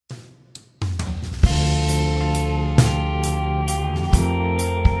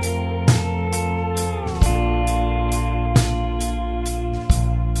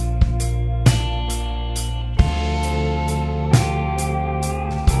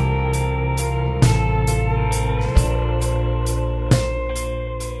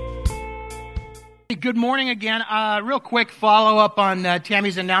Good morning again. Real quick follow-up on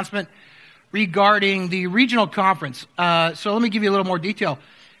Tammy's announcement regarding the regional conference. So let me give you a little more detail.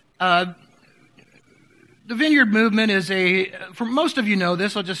 The Vineyard Movement is for most of you know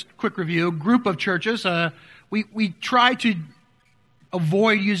this, I'll just quick review, group of churches. We try to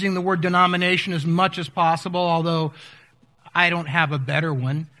avoid using the word denomination as much as possible, although I don't have a better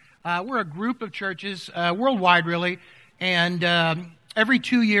one. We're a group of churches, worldwide really, and every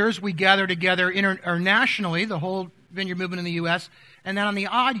 2 years we gather together nationally, the whole Vineyard Movement in the U.S., and then on the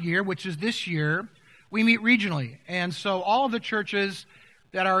odd year, which is this year, we meet regionally. And so all of the churches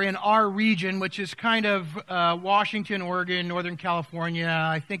that are in our region, which is kind of Washington, Oregon, Northern California,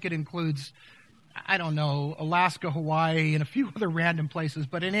 I think it includes, I don't know, Alaska, Hawaii, and a few other random places.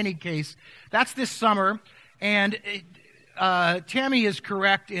 But in any case, that's this summer. And Tammy is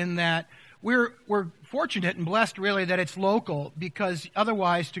correct in that we're fortunate and blessed, really, that it's local, because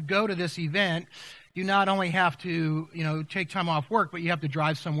otherwise, to go to this event, you not only have to, take time off work, but you have to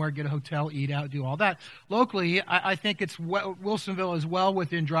drive somewhere, get a hotel, eat out, do all that. Locally, I think Wilsonville is well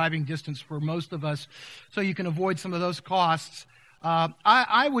within driving distance for most of us, so you can avoid some of those costs.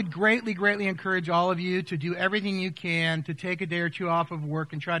 I would greatly encourage all of you to do everything you can to take a day or two off of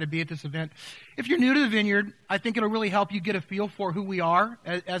work and try to be at this event. If you're new to the Vineyard, I think it'll really help you get a feel for who we are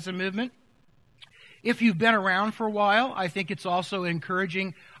as a movement. If you've been around for a while, I think it's also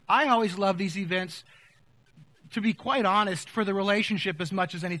encouraging. I always love these events, to be quite honest, for the relationship as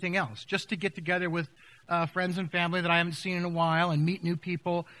much as anything else. Just to get together with friends and family that I haven't seen in a while and meet new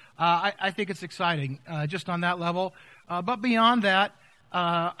people. I think it's exciting, just on that level. But beyond that,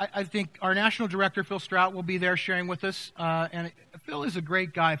 I think our national director, Phil Strout, will be there sharing with us. And Phil is a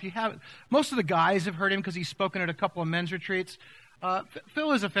great guy. Most of the guys have heard him because he's spoken at a couple of men's retreats.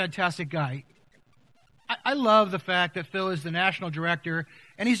 Phil is a fantastic guy. I love the fact that Phil is the national director,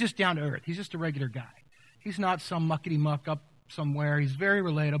 and he's just down to earth. He's just a regular guy. He's not some muckety-muck up somewhere. He's very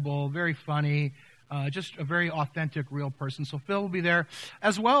relatable, very funny, just a very authentic, real person. So Phil will be there,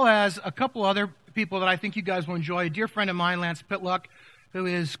 as well as a couple other people that I think you guys will enjoy. A dear friend of mine, Lance Pitluck, who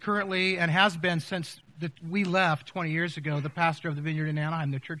is currently and has been since we left 20 years ago, the pastor of the Vineyard in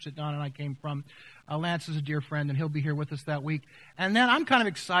Anaheim, the church that Don and I came from. Lance is a dear friend, and he'll be here with us that week. And then I'm kind of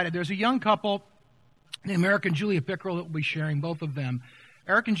excited. There's a young couple named Eric and Julia Pickrell that will be sharing, both of them.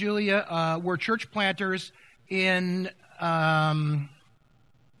 Eric and Julia were church planters in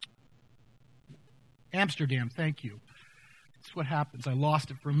Amsterdam. Thank you. That's what happens. I lost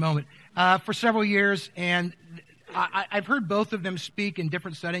it for a moment. For several years, and I've heard both of them speak in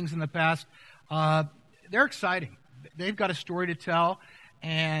different settings in the past. They're exciting. They've got a story to tell,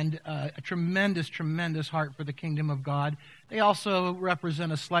 and a tremendous heart for the kingdom of God. They also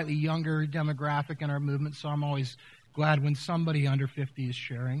represent a slightly younger demographic in our movement, so I'm always glad when somebody under 50 is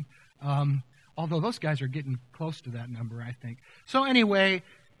sharing. Although those guys are getting close to that number, I think. So anyway,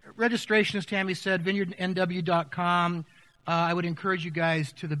 registration, as Tammy said, vineyardnw.com. I would encourage you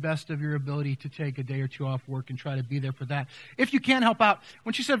guys, to the best of your ability, to take a day or two off work and try to be there for that. If you can help out,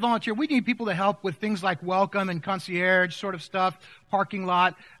 when she said volunteer, we need people to help with things like welcome and concierge sort of stuff, parking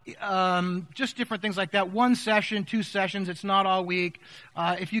lot, just different things like that. 1 session, 2 sessions, it's not all week.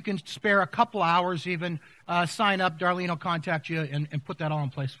 If you can spare a couple hours even, sign up. Darlene will contact you and put that all in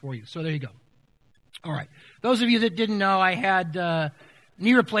place for you. So there you go. All right. Those of you that didn't know, I had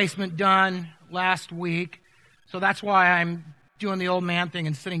knee replacement done last week. So that's why I'm doing the old man thing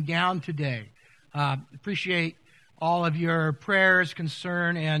and sitting down today. Appreciate all of your prayers,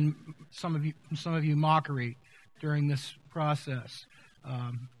 concern, and some of you mockery during this process.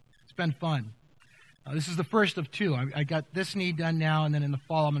 It's been fun. This is the first of 2. I got this knee done now, and then in the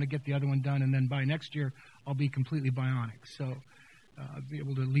fall I'm going to get the other one done, and then by next year I'll be completely bionic. So I'll be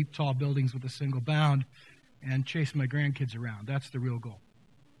able to leap tall buildings with a single bound and chase my grandkids around. That's the real goal.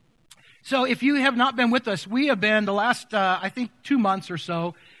 So if you have not been with us, we have been the last, 2 months or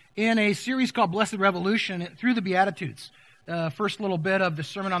so in a series called Blessed Revolution through the Beatitudes. First little bit of the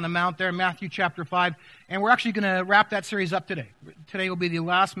Sermon on the Mount there, Matthew chapter 5. And we're actually going to wrap that series up today. Today will be the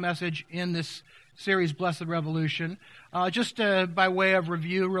last message in this series, Blessed Revolution. Just by way of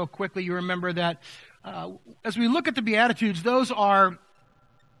review real quickly, you remember that as we look at the Beatitudes, those are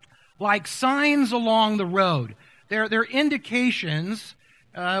like signs along the road. They're indications.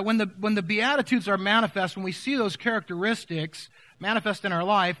 When the Beatitudes are manifest, when we see those characteristics manifest in our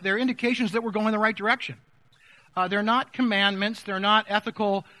life, they're indications that we're going the right direction. They're not commandments. They're not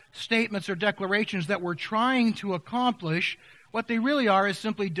ethical statements or declarations that we're trying to accomplish. What they really are is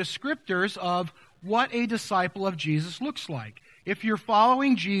simply descriptors of what a disciple of Jesus looks like. If you're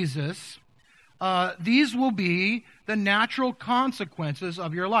following Jesus, these will be the natural consequences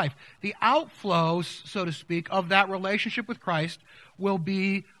of your life. The outflow, so to speak, of that relationship with Christ will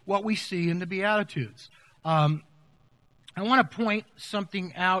be what we see in the Beatitudes. I want to point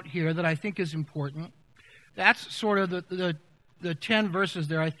something out here that I think is important. That's sort of the 10 verses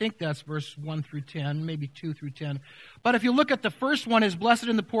there. I think that's verse 1 through 10, maybe 2 through 10. But if you look at the first one is, blessed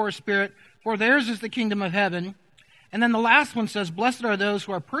in the poor of spirit, for theirs is the kingdom of heaven. And then the last one says, blessed are those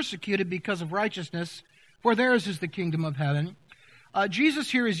who are persecuted because of righteousness, for theirs is the kingdom of heaven.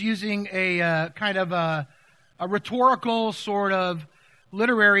 Jesus here is using a kind of a rhetorical sort of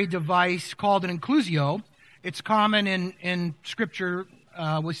literary device called an inclusio. It's common in Scripture.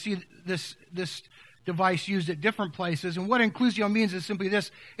 We see this device used at different places. And what inclusio means is simply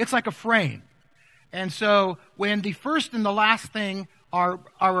this. It's like a frame. And so when the first and the last thing are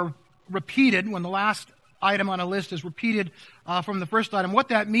repeated, when the last item on a list is repeated from the first item, what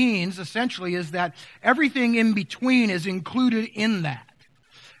that means essentially is that everything in between is included in that.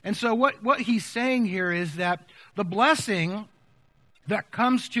 And so what he's saying here is that the blessing that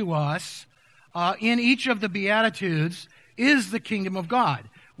comes to us in each of the Beatitudes is the kingdom of God.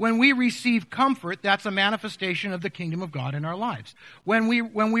 When we receive comfort, that's a manifestation of the kingdom of God in our lives. When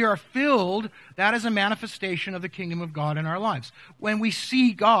we are filled, that is a manifestation of the kingdom of God in our lives. When we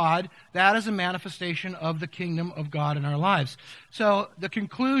see God, that is a manifestation of the kingdom of God in our lives. So the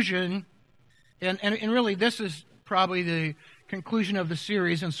conclusion, and really this is probably the conclusion of the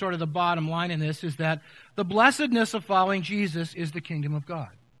series and sort of the bottom line in this, is that the blessedness of following Jesus is the kingdom of God.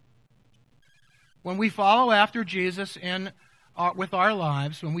 When we follow after Jesus with our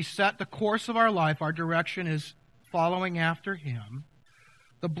lives, when we set the course of our life, our direction is following after Him,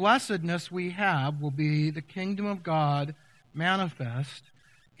 the blessedness we have will be the kingdom of God manifest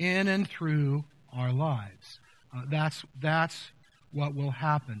in and through our lives. That's what will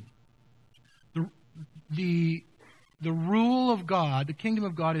happen. The rule of God, the kingdom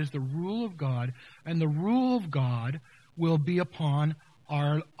of God is the rule of God, and the rule of God will be upon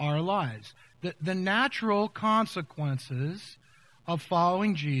our lives. The natural consequences of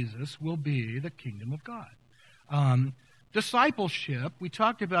following Jesus will be the kingdom of God. Discipleship, we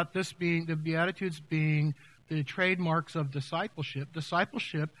talked about this being, the Beatitudes being the trademarks of discipleship.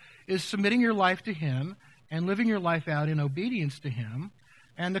 Discipleship is submitting your life to Him and living your life out in obedience to Him.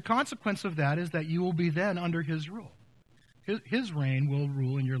 And the consequence of that is that you will be then under His rule. His reign will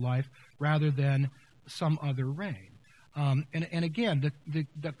rule in your life rather than some other reign. And again,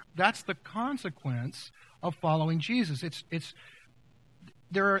 that's the consequence of following Jesus. It's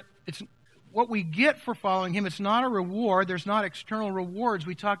what we get for following Him. It's not a reward. There's not external rewards.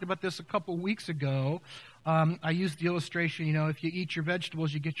 We talked about this a couple weeks ago. I used the illustration, if you eat your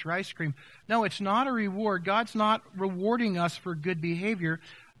vegetables, you get your ice cream. No, it's not a reward. God's not rewarding us for good behavior.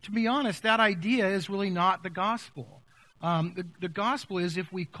 To be honest, that idea is really not the gospel. The gospel is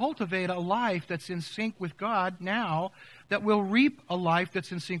if we cultivate a life that's in sync with God now, that we'll reap a life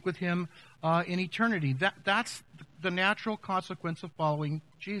that's in sync with Him in eternity. That's the natural consequence of following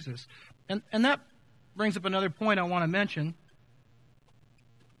Jesus. And that brings up another point I want to mention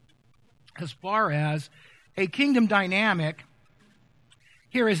as far as a kingdom dynamic.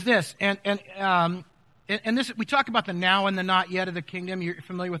 Here is this, and this, we talk about the now and the not yet of the kingdom. You're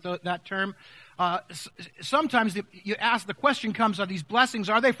familiar with that term? Sometimes you ask, the question comes, are these blessings,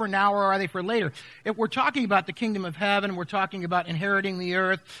 are they for now or are they for later? If we're talking about the kingdom of heaven, we're talking about inheriting the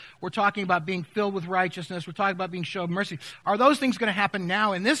earth, we're talking about being filled with righteousness, we're talking about being shown mercy. Are those things going to happen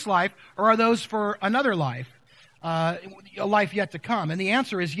now in this life, or are those for another life, a life yet to come? And the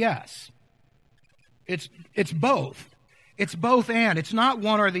answer is yes. It's both. It's both and. It's not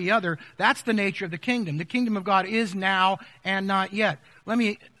one or the other. That's the nature of the kingdom. The kingdom of God is now and not yet. Let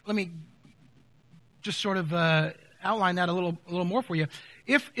me just sort of outline that a little more for you.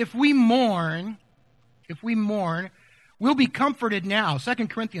 If we mourn, we'll be comforted now. 2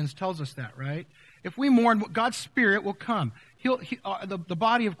 Corinthians tells us that, right? If we mourn, God's Spirit will come. The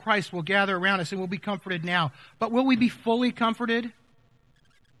body of Christ will gather around us and we'll be comforted now. But will we be fully comforted?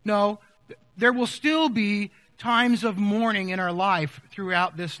 No. There will still be times of mourning in our life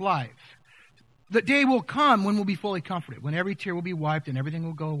throughout this life. The day will come when we'll be fully comforted, when every tear will be wiped and everything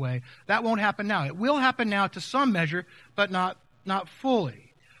will go away. That won't happen now. It will happen now to some measure, but not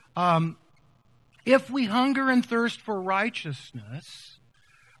fully. If we hunger and thirst for righteousness,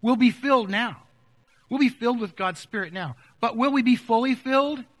 we'll be filled now. We'll be filled with God's Spirit now. But will we be fully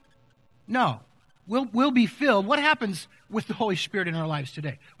filled? No. We'll be filled. What happens with the Holy Spirit in our lives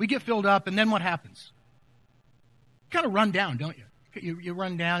today? We get filled up, and then what happens? You kind of run down, don't you? You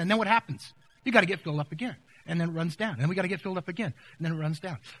run down, and then what happens? You got to get filled up again. and then it runs down. And then we got to get filled up again, and then it runs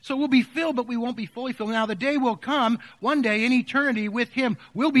down. So we'll be filled, but we won't be fully filled. Now the day will come, one day in eternity with him,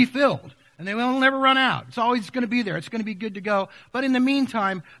 we'll be filled. And they will never run out. It's always going to be there. It's going to be good to go. But in the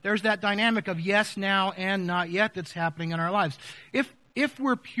meantime, there's that dynamic of yes now and not yet that's happening in our lives. If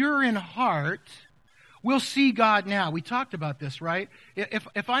we're pure in heart, we'll see God now. We talked about this, right?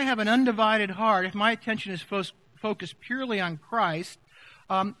 If I have an undivided heart, if my attention is focused purely on Christ,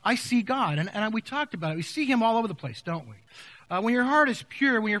 I see God. And we talked about it. We see him all over the place, don't we? When your heart is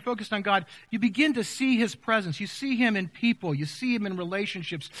pure, when you're focused on God, you begin to see his presence. You see him in people. You see him in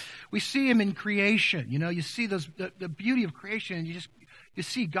relationships. We see him in creation. You know, you see the beauty of creation, and you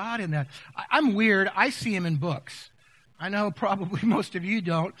see God in that. I'm weird. I see him in books. I know probably most of you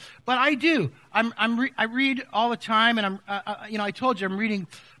don't, but I do. I read all the time, and I told you I'm reading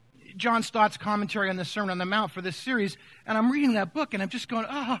John Stott's commentary on the Sermon on the Mount for this series, and I'm reading that book, and I'm just going,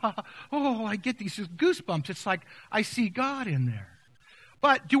 I get these goosebumps. It's like I see God in there.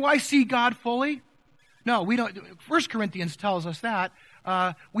 But do I see God fully? No, we don't. 1 Corinthians tells us that.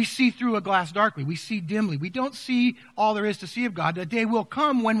 We see through a glass darkly. We see dimly. We don't see all there is to see of God. The day will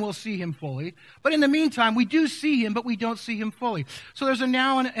come when we'll see him fully. But in the meantime, we do see him, but we don't see him fully. So there's a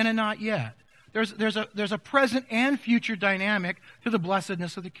now and a not yet. There's a present and future dynamic to the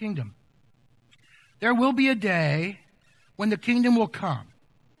blessedness of the kingdom. There will be a day when the kingdom will come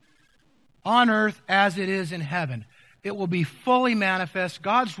on earth as it is in heaven. It will be fully manifest.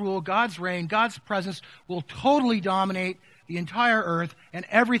 God's rule, God's reign, God's presence will totally dominate the entire earth, and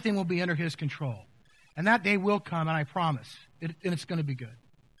everything will be under his control. And that day will come, and I promise. And it's going to be good.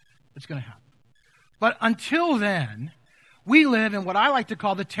 It's going to happen. But until then, we live in what I like to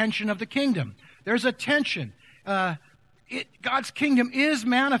call the tension of the kingdom. There's a tension. God's kingdom is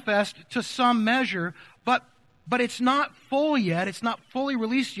manifest to some measure, but it's not full yet. It's not fully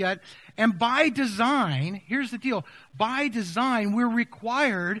released yet. And by design, here's the deal. By design, we're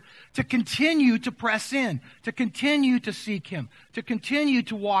required to continue to press in, to continue to seek him, to continue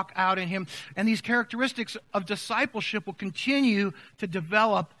to walk out in him. And these characteristics of discipleship will continue to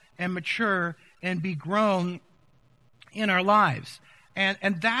develop and mature and be grown in our lives. And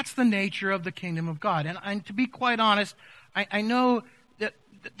that's the nature of the kingdom of God. And to be quite honest, I know that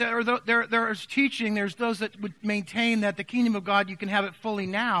there's teaching, there's those that would maintain that the kingdom of God, you can have it fully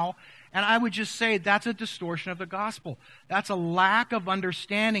now. And I would just say that's a distortion of the gospel. That's a lack of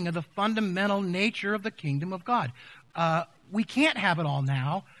understanding of the fundamental nature of the kingdom of God. We can't have it all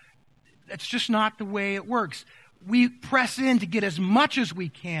now. That's just not the way it works. We press in to get as much as we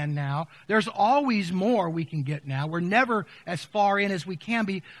can now. There's always more we can get now. We're never as far in as we can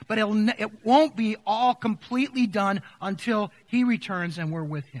be, but it won't be all completely done until he returns and we're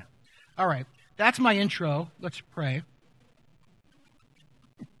with him. All right, that's my intro. Let's pray.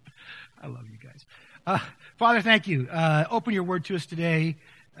 I love you guys. Father, thank you. Open your word to us today.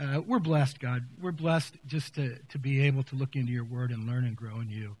 We're blessed, God. We're blessed just to be able to look into your word and learn and grow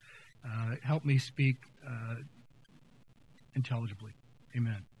in you. Help me speak intelligibly.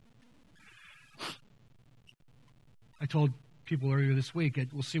 Amen. I told people earlier this week,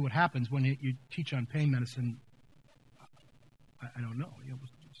 we'll see what happens when you teach on pain medicine. I don't know. We'll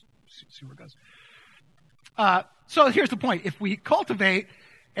see where it goes. So here's the point. If we cultivate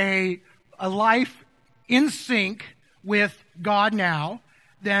a life in sync with God now,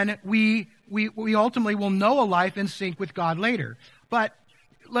 then we ultimately will know a life in sync with God later. But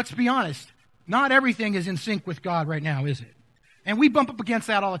let's be honest, not everything is in sync with God right now, is it? And we bump up against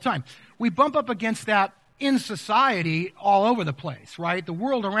that all the time. We bump up against that in society all over the place, right? The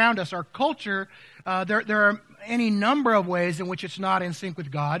world around us, our culture, there are any number of ways in which it's not in sync with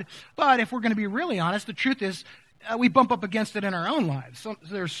God. But if we're going to be really honest, the truth is we bump up against it in our own lives. So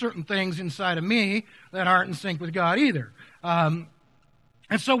there's certain things inside of me that aren't in sync with God either.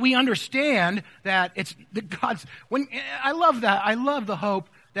 And so we understand that it's God's. I love that. I love the hope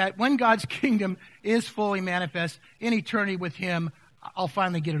that when God's kingdom is fully manifest in eternity with him, I'll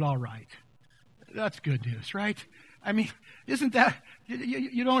finally get it all right. That's good news, right? I mean, isn't that,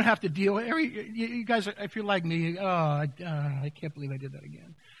 you don't have to deal with you guys, if you're like me, I can't believe I did that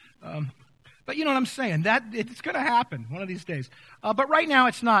again. But you know what I'm saying, that it's going to happen one of these days. But right now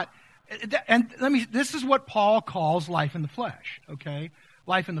it's not. And this is what Paul calls life in the flesh, okay?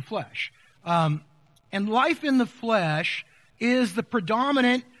 Life in the flesh. And life in the flesh is the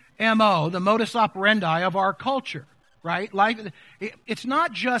predominant MO, the modus operandi of our culture, right? It's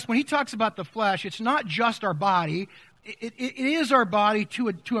not just, when he talks about the flesh, it's not just our body. It is our body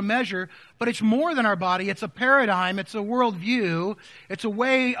to a measure, but it's more than our body. It's a paradigm. It's a worldview. It's a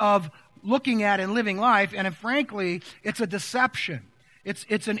way of looking at and living life, and frankly, it's a deception.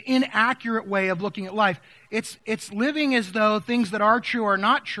 It's an inaccurate way of looking at life. It's living as though things that are true are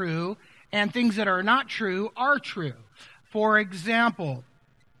not true, and things that are not true are true. For example,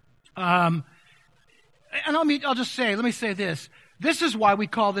 and let me say this. This is why we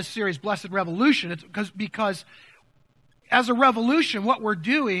call this series Blessed Revolution. It's because as a revolution, what we're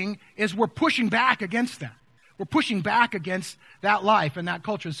doing is we're pushing back against that. We're pushing back against that life and that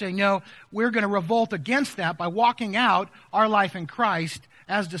culture, saying, no, we're going to revolt against that by walking out our life in Christ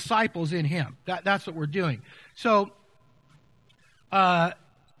as disciples in Him. That's what we're doing. So,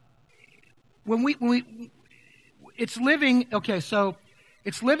 it's living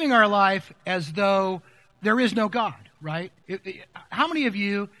our life as though there is no God, right? How many of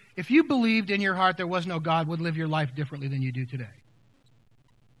you, if you believed in your heart there was no God, would live your life differently than you do today?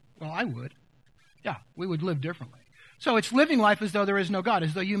 Well, I would. Yeah, we would live differently. So it's living life as though there is no God,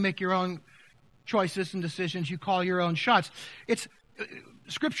 as though you make your own choices and decisions, you call your own shots.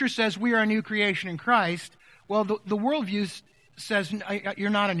 Scripture says we are a new creation in Christ. Well, the worldview says you're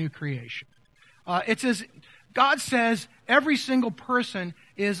not a new creation. It says, God says every single person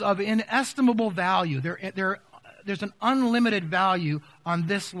is of inestimable value. There's an unlimited value on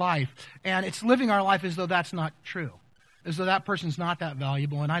this life. And it's living our life as though that's not true, as though that person's not that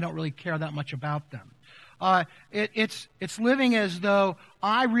valuable and I don't really care that much about them. It's living as though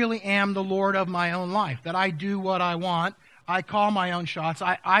I really am the Lord of my own life, that I do what I want, I call my own shots,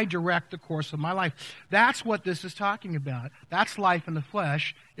 I direct the course of my life. That's what this is talking about. That's life in the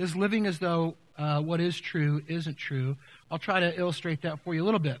flesh, is living as though what is true isn't true. I'll try to illustrate that for you a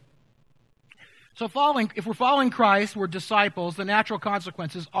little bit. So if we're following Christ, we're disciples, the natural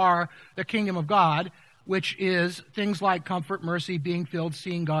consequences are the kingdom of God, which is things like comfort, mercy, being filled,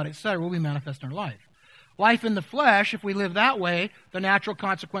 seeing God, etc., will be manifest in our life. Life in the flesh, if we live that way, the natural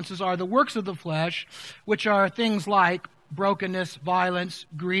consequences are the works of the flesh, which are things like brokenness, violence,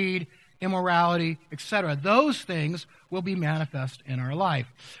 greed, immorality, etc. Those things will be manifest in our life.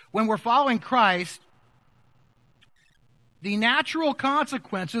 When we're following Christ, the natural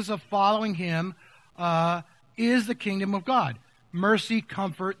consequences of following Him is the kingdom of God. Mercy,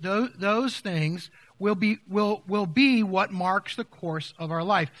 comfort, those things will be what marks the course of our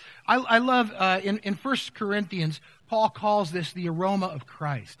life. I love, in 1 Corinthians, Paul calls this the aroma of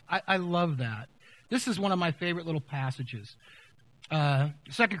Christ. I love that. This is one of my favorite little passages. 2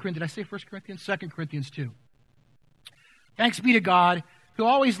 Corinthians, did I say 1 Corinthians? 2 Corinthians 2. Thanks be to God, who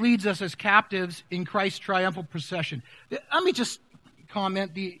always leads us as captives in Christ's triumphal procession. Let me just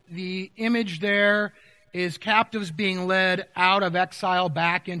comment, the image there is captives being led out of exile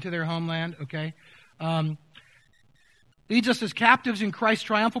back into their homeland, okay? Leads us as captives in Christ's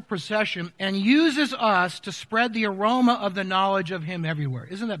triumphal procession and uses us to spread the aroma of the knowledge of Him everywhere.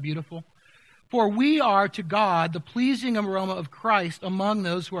 Isn't that beautiful? For we are to God the pleasing aroma of Christ among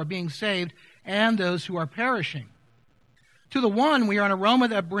those who are being saved and those who are perishing. To the one, we are an aroma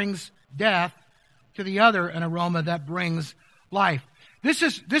that brings death. To the other, an aroma that brings life. This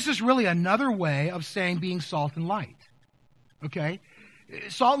is really another way of saying being salt and light. Okay?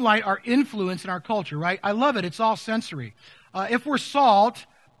 Salt and light are influence in our culture, right? I love it. It's all sensory. If we're salt,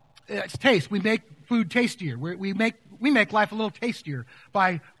 it's taste. We make food tastier. We make life a little tastier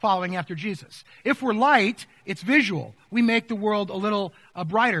by following after Jesus. If we're light, it's visual. We make the world a little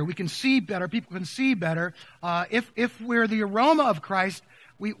brighter. We can see better. People can see better. If we're the aroma of Christ,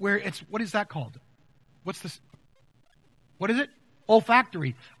 what is that called? What is it?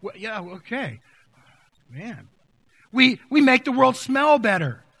 Olfactory. Well, yeah, okay. Man. We make the world smell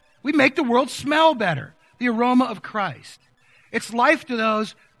better. We make the world smell better. The aroma of Christ. It's life to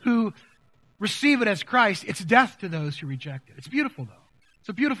those who receive it as Christ. It's death to those who reject it. It's beautiful, though. It's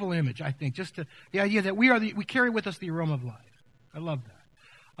a beautiful image, I think. Just the idea that we carry with us the aroma of life. I love that.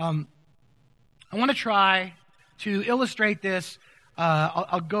 I want to try to illustrate this.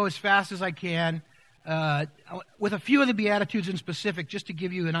 I'll go as fast as I can with a few of the Beatitudes in specific, just to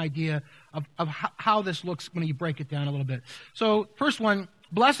give you an idea of how this looks when you break it down a little bit. So, first one,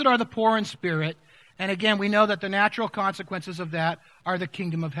 blessed are the poor in spirit. And again, we know that the natural consequences of that are the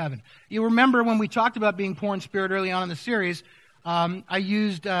kingdom of heaven. You remember when we talked about being poor in spirit early on in the series, I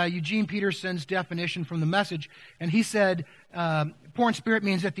used Eugene Peterson's definition from the Message, and he said, poor in spirit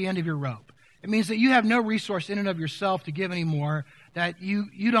means at the end of your rope. It means that you have no resource in and of yourself to give anymore, that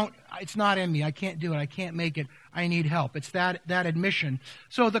you don't, it's not in me, I can't do it, I can't make it, I need help. It's that admission.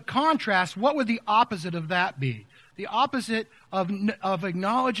 So the contrast, what would the opposite of that be? The opposite of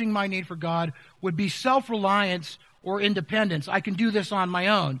acknowledging my need for God would be self-reliance or independence. I can do this on my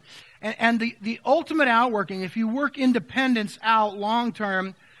own. And the ultimate outworking, if you work independence out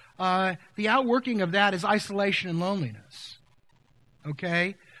long-term, the outworking of that is isolation and loneliness.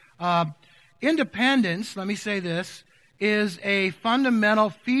 okay? Independence, let me say this, is a fundamental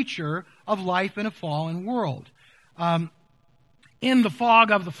feature of life in a fallen world. In the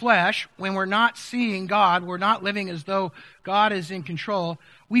fog of the flesh, when we're not seeing God, we're not living as though God is in control,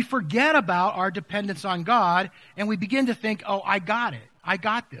 we forget about our dependence on God, and we begin to think, oh, I got it. I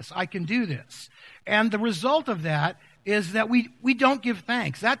got this. I can do this. And the result of that is that we don't give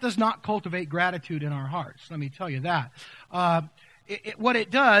thanks. That does not cultivate gratitude in our hearts. Let me tell you that. What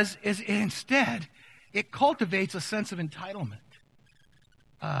it does is instead, it cultivates a sense of entitlement.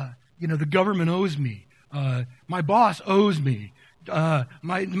 The government owes me. My boss owes me.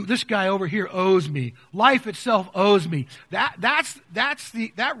 This guy over here owes me. Life itself owes me.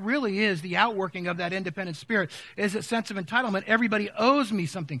 That really is the outworking of that independent spirit, is a sense of entitlement. Everybody owes me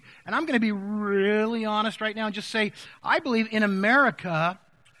something. And I'm going to be really honest right now and just say, I believe in America,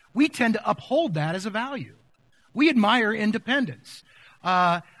 we tend to uphold that as a value. We admire independence.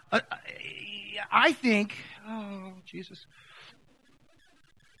 I think, oh, Jesus.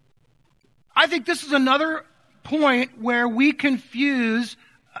 I think this is another point where we confuse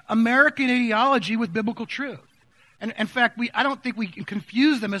American ideology with biblical truth. And in fact, I don't think we can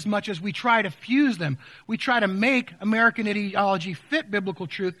confuse them as much as we try to fuse them. We try to make American ideology fit biblical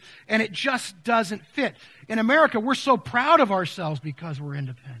truth, and it just doesn't fit. In America, we're so proud of ourselves because we're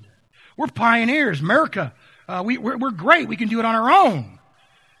independent. We're pioneers. America, we're great. We can do it on our own.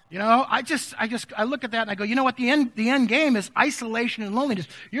 I look at that and I go, you know what? The end game is isolation and loneliness.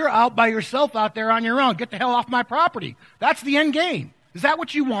 You're out by yourself out there on your own. Get the hell off my property. That's the end game. Is that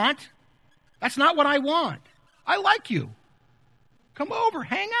what you want? That's not what I want. I like you. Come over,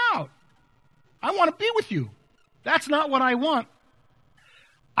 hang out. I want to be with you. That's not what I want.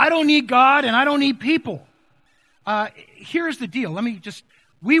 I don't need God and I don't need people. Here's the deal.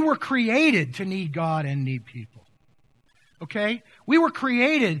 We were created to need God and need people. Okay? We were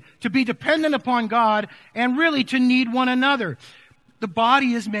created to be dependent upon God and really to need one another. The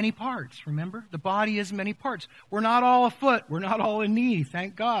body is many parts, remember? The body is many parts. We're not all a foot. We're not all a knee,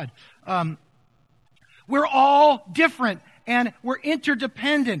 thank God. We're all different and we're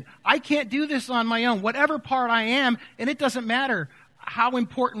interdependent. I can't do this on my own. Whatever part I am, and it doesn't matter how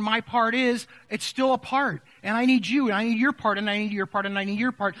important my part is, it's still a part. And I need you, and I need your part, and I need your part, and I need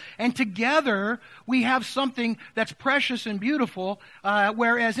your part. And together, we have something that's precious and beautiful,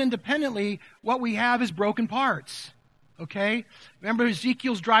 whereas independently, what we have is broken parts. Okay? Remember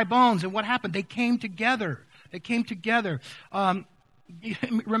Ezekiel's dry bones, and what happened? They came together.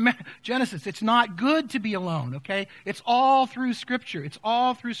 Remember, Genesis, it's not good to be alone, okay? It's all through Scripture.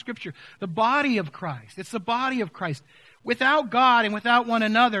 The body of Christ. It's the body of Christ. Without God and without one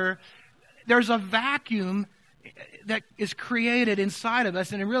another, there's a vacuum that is created inside of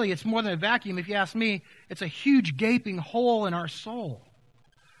us, and really it's more than a vacuum. If you ask me, it's a huge gaping hole in our soul.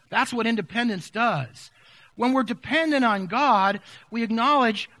 That's what independence does. When we're dependent on God, we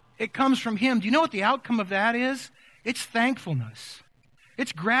acknowledge it comes from Him. Do you know what the outcome of that is? It's thankfulness.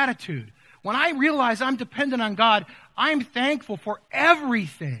 It's gratitude. When I realize I'm dependent on God, I'm thankful for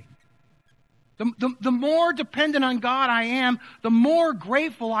everything. The more dependent on God I am, the more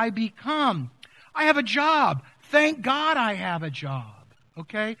grateful I become. I have a job. Thank God I have a job.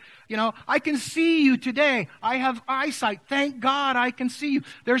 Okay? I can see you today. I have eyesight. Thank God I can see you.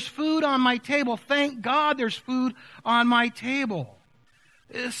 There's food on my table. Thank God there's food on my table.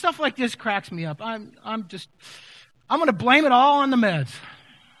 Stuff like this cracks me up. I'm going to blame it all on the meds.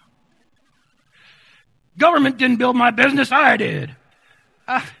 Government didn't build my business. I did.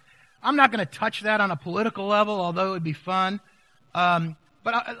 I'm not going to touch that on a political level, although it would be fun. But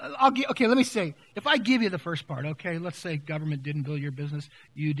let me say, if I give you the first part, okay, let's say government didn't build your business,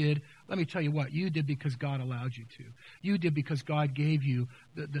 you did. Let me tell you what, you did because God allowed you to. You did because God gave you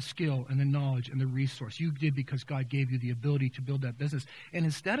the skill and the knowledge and the resource. You did because God gave you the ability to build that business. And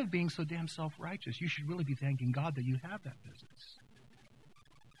instead of being so damn self-righteous, you should really be thanking God that you have that business.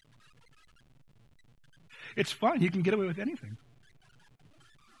 It's fun. You can get away with anything.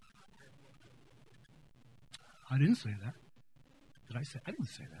 I didn't say that. Did I say? I didn't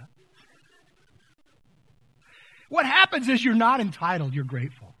say that. What happens is you're not entitled, you're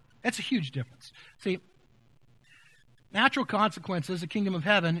grateful. That's a huge difference. See, natural consequences, the kingdom of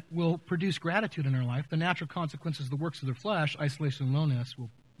heaven, will produce gratitude in our life. The natural consequences, the works of the flesh, isolation and loneliness,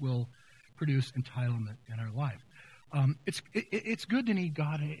 will produce entitlement in our life. It's good to need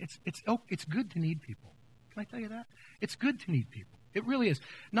God. It's good to need people. Can I tell you that? It's good to need people. It really is.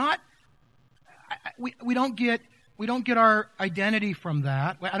 We don't get We don't get our identity from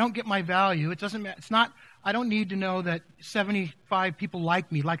that. I don't get my value. It doesn't. It's not. I don't need to know that 75 people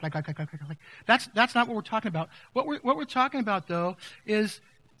like me. Like. That's not what we're talking about. What we're talking about though is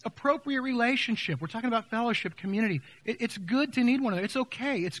appropriate relationship. We're talking about fellowship, community. It's good to need one another. It's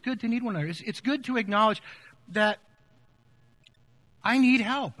okay. It's good to need one another. It's good to acknowledge that I need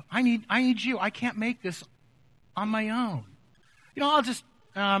help. I need you. I can't make this on my own.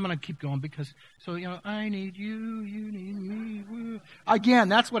 I'm going to keep going because, I need you, you need me. Woo. Again,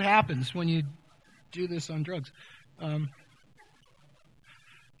 that's what happens when you do this on drugs. We'll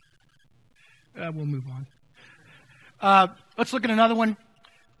move on. Let's look at another one.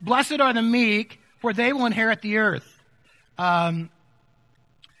 Blessed are the meek, for they will inherit the earth.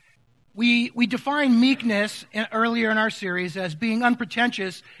 We define meekness earlier in our series as being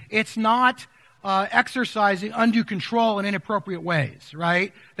unpretentious. It's not exercising undue control in inappropriate ways,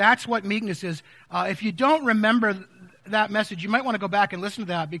 right? That's what meekness is. If you don't remember that message, you might want to go back and listen to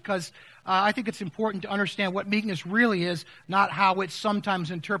that because I think it's important to understand what meekness really is, not how it's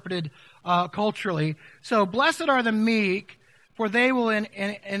sometimes interpreted culturally. So, blessed are the meek, for they will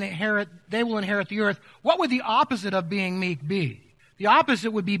inherit the earth. What would the opposite of being meek be? The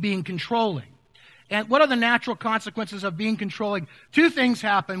opposite would be being controlling. And what are the natural consequences of being controlling? Two things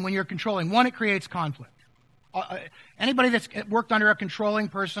happen when you're controlling. One, it creates conflict. Anybody that's worked under a controlling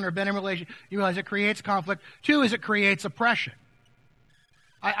person or been in a relationship, you realize it creates conflict. Two is it creates oppression.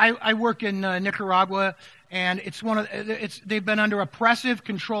 I work in Nicaragua, and they've been under oppressive,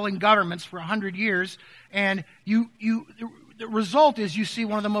 controlling governments for 100 years, and the result is you see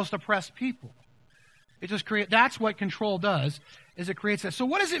one of the most oppressed people. That's what control does, is it creates that. So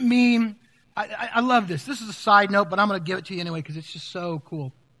what does it mean? I love this. This is a side note, but I'm going to give it to you anyway because it's just so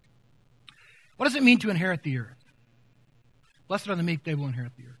cool. What does it mean to inherit the earth? Blessed are the meek, they will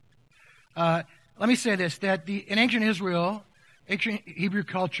inherit the earth. Let me say this, that in ancient Israel, ancient Hebrew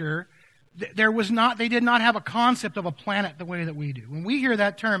culture, they did not have a concept of a planet the way that we do. When we hear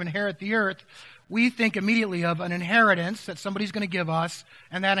that term, inherit the earth, we think immediately of an inheritance that somebody's going to give us,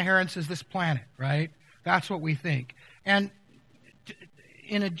 and that inheritance is this planet, right? That's what we think. And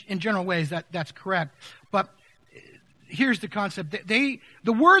in general ways, that's correct. But here's the concept. The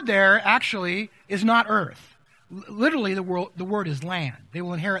word there actually is not earth. Literally, the word is land. They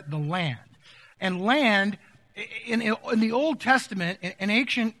will inherit the land. And land, in the Old Testament, in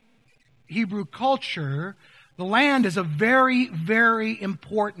ancient Hebrew culture, the land is a very, very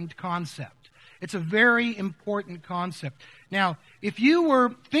important concept. It's a very important concept. Now, if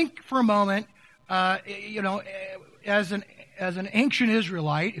you think for a moment, as an ancient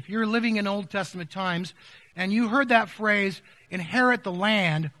Israelite, if you're living in Old Testament times, and you heard that phrase, inherit the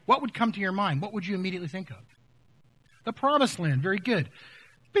land, what would come to your mind? What would you immediately think of? The promised land. Very good.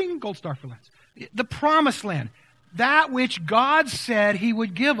 Bing, gold star for Lance. The promised land. That which God said he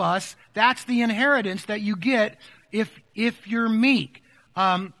would give us, that's the inheritance that you get if you're meek.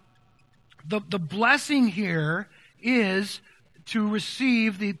 The blessing here is to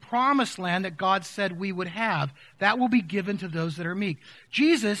receive the promised land that God said we would have. That will be given to those that are meek.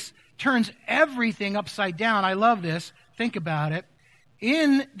 Jesus turns everything upside down. I love this. Think about it.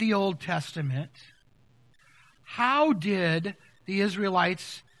 In the Old Testament, how did the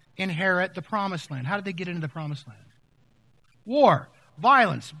Israelites inherit the promised land? How did they get into the promised land? War,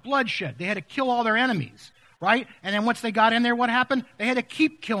 violence, bloodshed. They had to kill all their enemies, right? And then once they got in there, what happened? They had to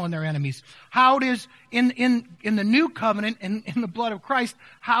keep killing their enemies. How does, in the new covenant, in the blood of Christ,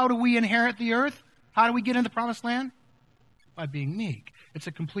 how do we inherit the earth? How do we get into the promised land? By being meek. It's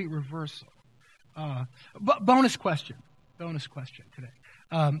a complete reversal. Bonus question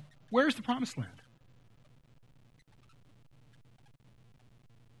today. Where's the promised land?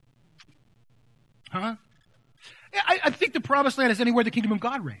 Huh? I think the promised land is anywhere the kingdom of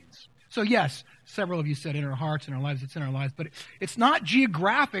God reigns. So yes, several of you said in our hearts, in our lives, it's in our lives, but it's not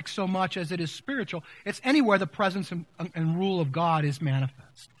geographic so much as it is spiritual. It's anywhere the presence and rule of God is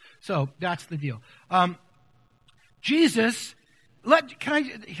manifest. So that's the deal. Let Jesus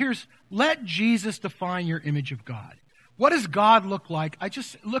define your image of God. What does God look like?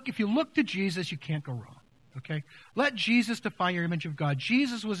 If you look to Jesus, you can't go wrong. Okay? Let Jesus define your image of God.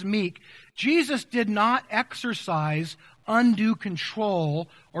 Jesus was meek. Jesus did not exercise undue control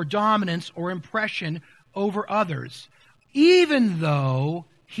or dominance or impression over others, even though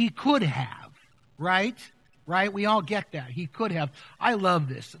he could have, right? Right? We all get that. He could have. I love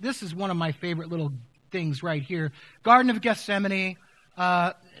this. This is one of my favorite little things right here. Garden of Gethsemane,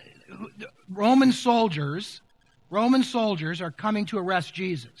 Roman soldiers are coming to arrest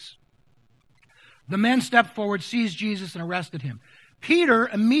Jesus. The men stepped forward, seized Jesus, and arrested him. Peter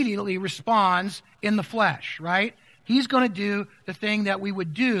immediately responds in the flesh, right? He's going to do the thing that we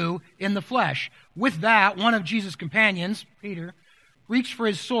would do in the flesh. With that, one of Jesus' companions, Peter, reached for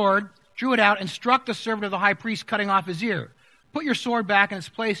his sword, drew it out, and struck the servant of the high priest, cutting off his ear. Put your sword back in its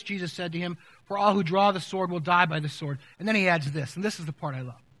place, Jesus said to him, for all who draw the sword will die by the sword. And then he adds this, and this is the part I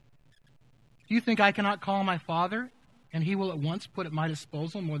love. Do you think I cannot call my Father, and he will at once put at my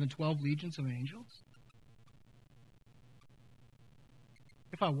disposal more than 12 legions of angels?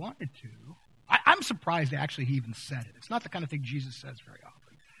 If I wanted to. I'm surprised actually he even said it. It's not the kind of thing Jesus says very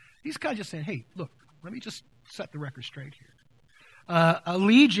often. He's kind of just saying, hey, look, let me just set the record straight here. A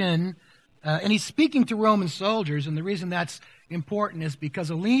legion, and he's speaking to Roman soldiers, and the reason that's important is because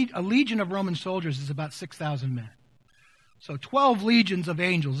a legion of Roman soldiers is about 6,000 men. So 12 legions of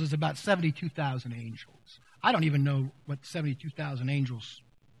angels is about 72,000 angels. I don't even know what 72,000 angels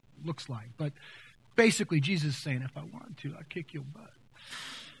looks like, but basically Jesus is saying, if I wanted to, I'd kick your butt.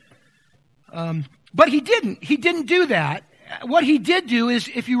 But he didn't. He didn't do that. What he did do is,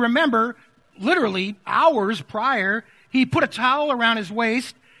 if you remember, literally hours prior, he put a towel around his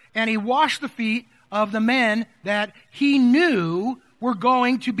waist and he washed the feet of the men that he knew were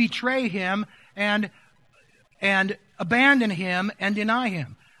going to betray him and abandon him and deny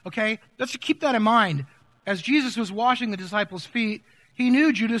him. Okay? Let's keep that in mind. As Jesus was washing the disciples' feet, he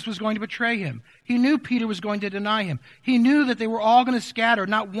knew Judas was going to betray him. He knew Peter was going to deny him. He knew that they were all going to scatter.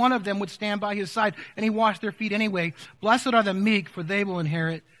 Not one of them would stand by his side, and he washed their feet anyway. Blessed are the meek, for they will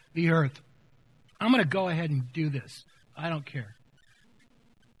inherit the earth. I'm going to go ahead and do this. I don't care.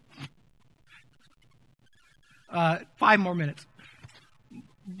 5 more minutes.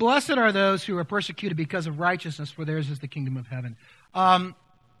 Blessed are those who are persecuted because of righteousness, for theirs is the kingdom of heaven.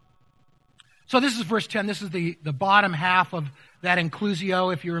 So this is verse 10. This is the bottom half of that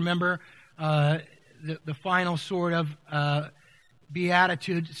inclusio, if you remember. The final sort of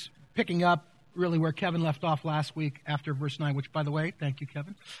beatitudes, picking up really where Kevin left off last week after verse 9, which, by the way, thank you,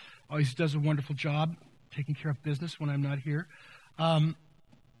 Kevin. Always does a wonderful job taking care of business when I'm not here. And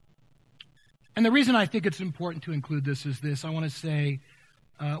the reason I think it's important to include this is this. I want to say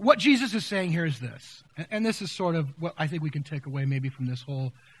what Jesus is saying here is this. And this is sort of what I think we can take away maybe from this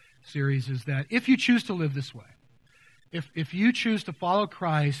whole series, is that if you choose to live this way, if you choose to follow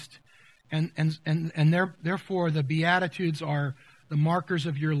Christ, and therefore the Beatitudes are the markers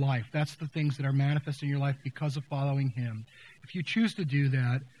of your life, that's the things that are manifest in your life because of following Him. If you choose to do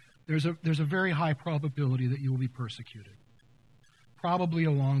that, there's a very high probability that you will be persecuted. Probably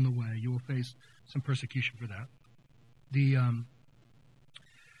along the way, you will face some persecution for that.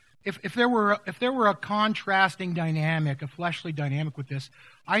 If there were a contrasting dynamic, a fleshly dynamic with this,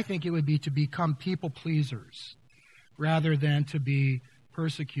 I think it would be to become people pleasers rather than to be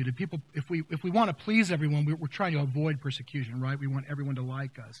persecuted. People, if we want to please everyone, we're trying to avoid persecution, right? We want everyone to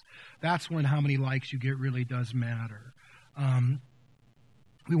like us. That's when how many likes you get really does matter.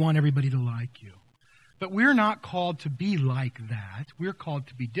 We want everybody to like you. But we're not called to be like that. We're called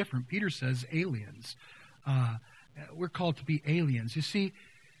to be different. Peter says aliens. We're called to be aliens. You see,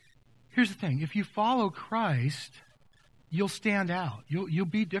 here's the thing. If you follow Christ, you'll stand out. You'll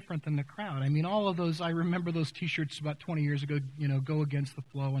be different than the crowd. I mean, all of those, I remember those T-shirts about 20 years ago, go against the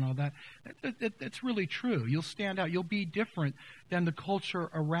flow and all that. That's really true. You'll stand out. You'll be different than the culture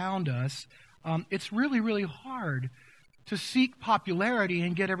around us. It's really, really hard to seek popularity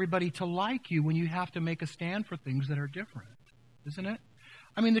and get everybody to like you when you have to make a stand for things that are different, isn't it?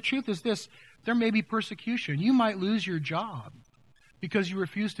 I mean, the truth is this. There may be persecution. You might lose your job because you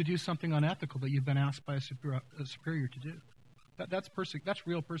refuse to do something unethical that you've been asked by a superior to do. That's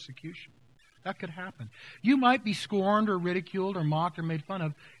real persecution. That could happen. You might be scorned or ridiculed or mocked or made fun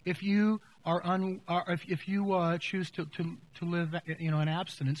of if you choose to live in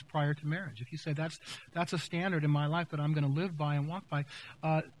abstinence prior to marriage. If you say that's a standard in my life that I'm going to live by and walk by,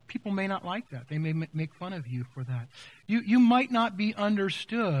 people may not like that. They may make fun of you for that. You might not be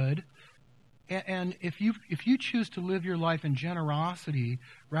understood. And if you choose to live your life in generosity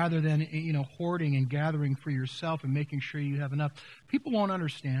rather than hoarding and gathering for yourself and making sure you have enough, people won't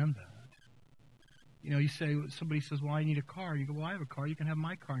understand that. Somebody says, "Well, I need a car." You go, "Well, I have a car. You can have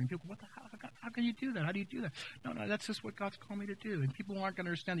my car." And people, "What the hell? How can you do that? How do you do that?" No, that's just what God's called me to do. And people aren't going to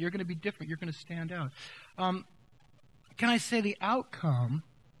understand that. You're going to be different. You're going to stand out. Can I say the outcome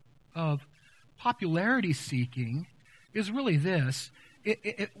of popularity seeking is really this?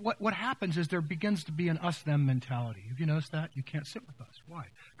 What happens is there begins to be an us-them mentality. Have you noticed that? You can't sit with us. Why?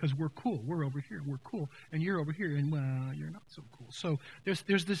 Because we're cool. We're over here. We're cool. And you're over here. And, well, you're not so cool. So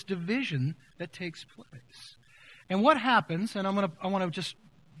there's this division that takes place. And what happens, and I want to just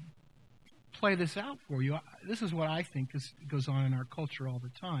play this out for you. This is what I think goes on in our culture all the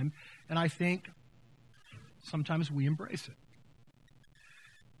time. And I think Sometimes we embrace it.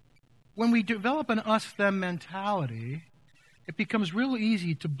 When we develop an us-them mentality, it becomes real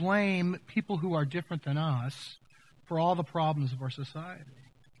easy to blame people who are different than us for all the problems of our society.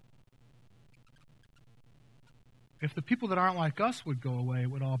 If the people that aren't like us would go away,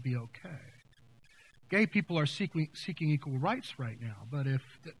 it would all be okay. Gay people are seeking equal rights right now, but if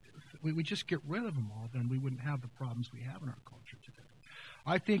we just get rid of them all, then we wouldn't have the problems we have in our culture today.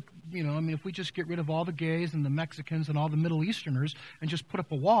 I think, if we just get rid of all the gays and the Mexicans and all the Middle Easterners and just put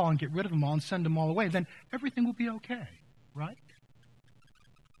up a wall and get rid of them all and send them all away, then everything will be okay, right?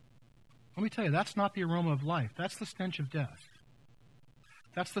 Let me tell you, that's not the aroma of life. That's the stench of death.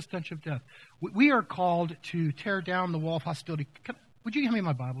 That's the stench of death. We are called to tear down the wall of hostility. Would you hand me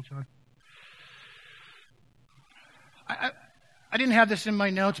my Bible, John? I didn't have this in my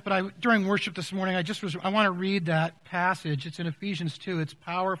notes, but during worship this morning, I want to read that passage. It's in Ephesians 2. It's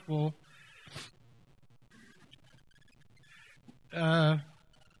powerful.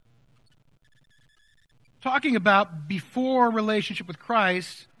 Talking about before relationship with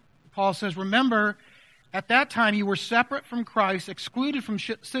Christ, Paul says, remember, at that time you were separate from Christ, excluded from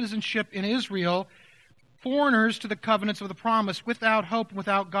citizenship in Israel, foreigners to the covenants of the promise, without hope and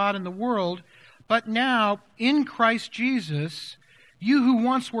without God in the world. But now, in Christ Jesus, you who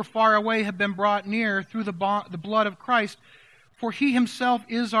once were far away have been brought near through the blood of Christ, for he himself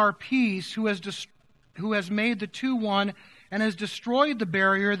is our peace, who has made the two one and has destroyed the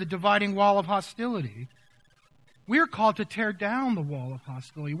barrier, the dividing wall of hostility. We're called to tear down the wall of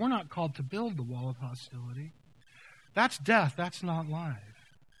hostility. We're not called to build the wall of hostility. That's death. That's not life.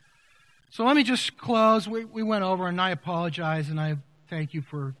 So let me just close. We went over, and I apologize, and I thank you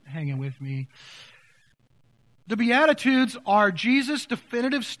for hanging with me. The Beatitudes are Jesus'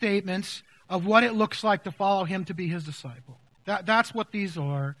 definitive statements of what it looks like to follow him, to be his disciple. That's what these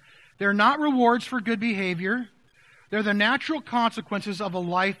are. They're not rewards for good behavior. They're the natural consequences of a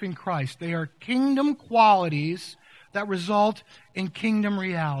life in Christ. They are kingdom qualities that result in kingdom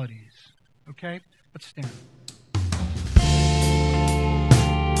realities. Okay? Let's stand.